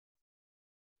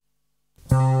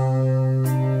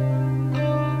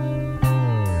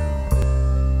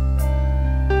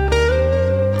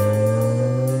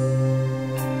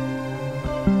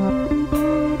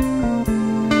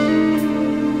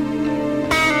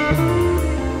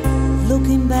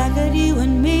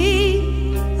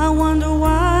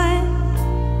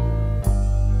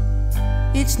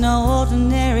It's no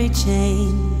ordinary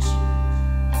change.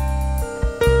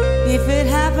 If it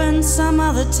happened some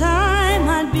other time,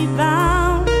 I'd be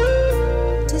bound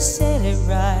to set it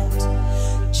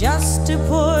right, just to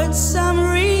put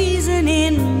some reason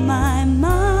in my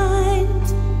mind.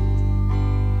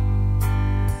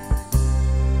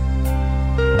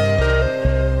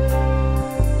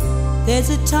 There's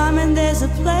a time and there's a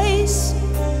place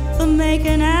for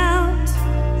making out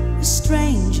with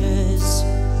strangers.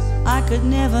 I could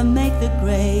never make the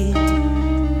grade,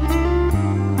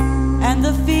 and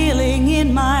the feeling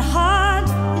in my heart,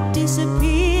 it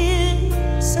disappears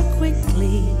so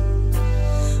quickly.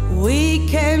 We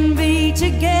can be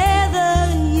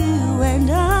together, you and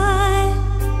I.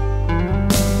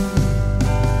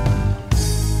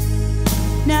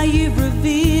 Now you've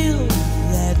revealed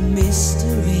that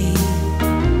mystery.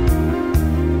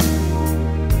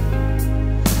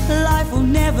 Life will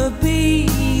never be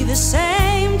the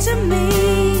same to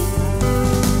me.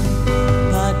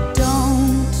 But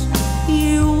don't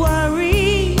you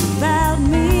worry about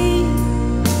me.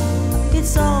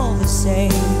 It's all the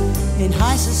same in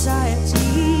high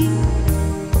society.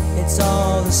 It's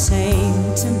all the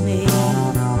same to me.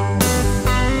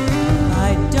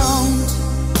 I don't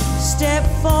step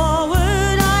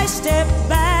forward, I step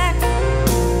back.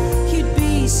 You'd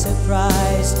be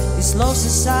surprised, this low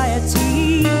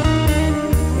society,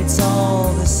 it's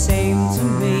all the same to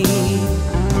me.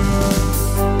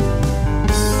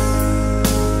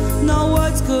 No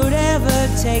words could ever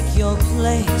take your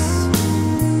place.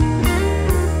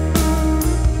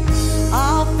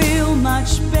 I'll feel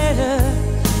much better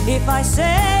if I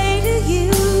say to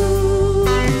you,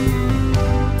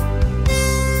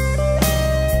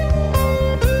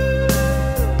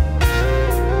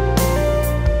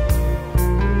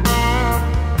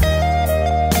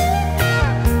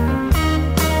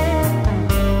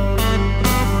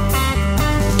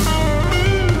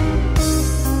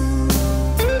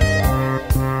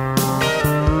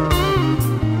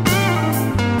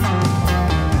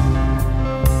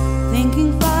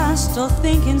 or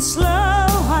thinking slow,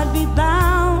 I'd be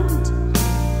bound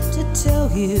to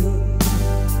tell you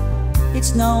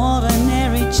it's no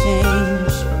ordinary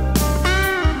change.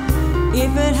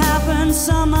 If it happened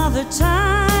some other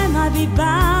time, I'd be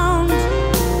bound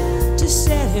to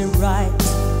set it right,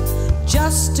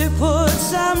 just to put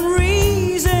some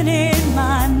reason in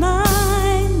my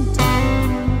mind.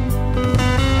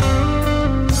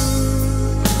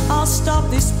 I'll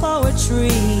stop this poetry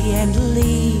and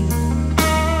leave.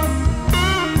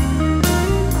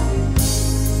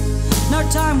 No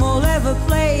time will ever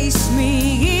place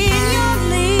me in your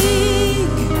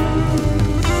league.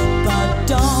 But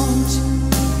don't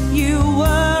you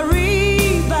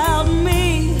worry about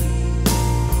me.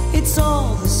 It's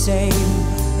all the same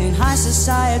in high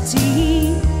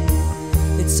society.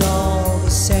 It's all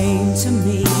the same to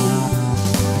me.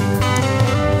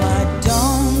 But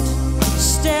don't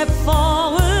step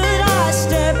forward, I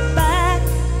step back.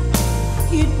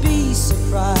 You'd be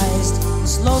surprised,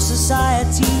 this low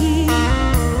society,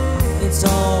 it's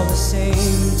all the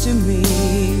same to me.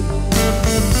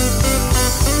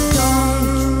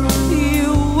 Don't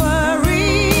you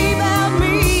worry about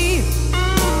me.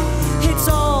 It's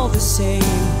all the same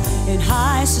in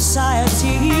high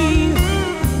society.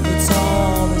 It's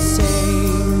all the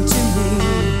same to me.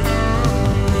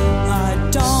 I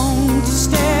don't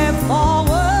step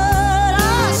forward,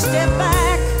 I step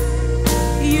back.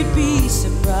 You'd be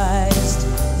surprised,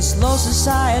 this low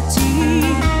society,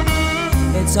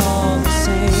 it's all the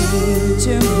same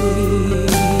to me.